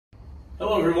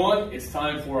Hello everyone, it's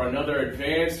time for another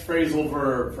advanced phrasal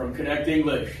verb from Connect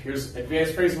English. Here's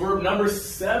advanced phrasal verb number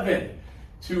 7,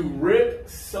 to rip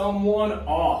someone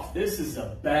off. This is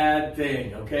a bad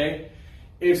thing, okay?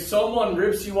 If someone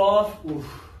rips you off,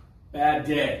 bad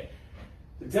day.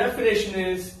 The definition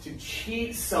is to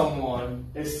cheat someone,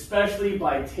 especially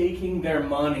by taking their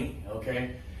money,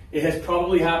 okay? It has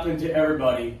probably happened to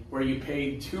everybody where you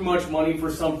paid too much money for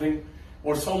something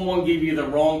or someone gave you the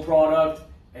wrong product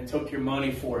and took your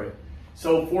money for it.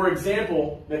 So, for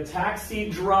example, the taxi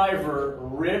driver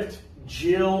ripped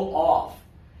Jill off.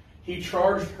 He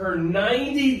charged her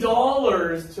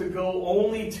 $90 to go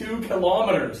only 2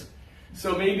 kilometers.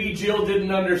 So maybe Jill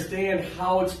didn't understand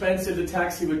how expensive the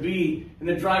taxi would be, and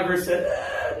the driver said,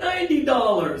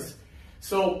 $90.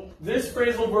 So this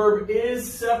phrasal verb is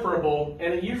separable,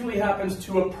 and it usually happens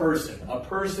to a person. A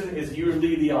person is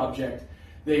usually the object.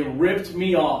 They ripped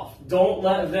me off. Don't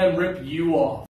let them rip you off.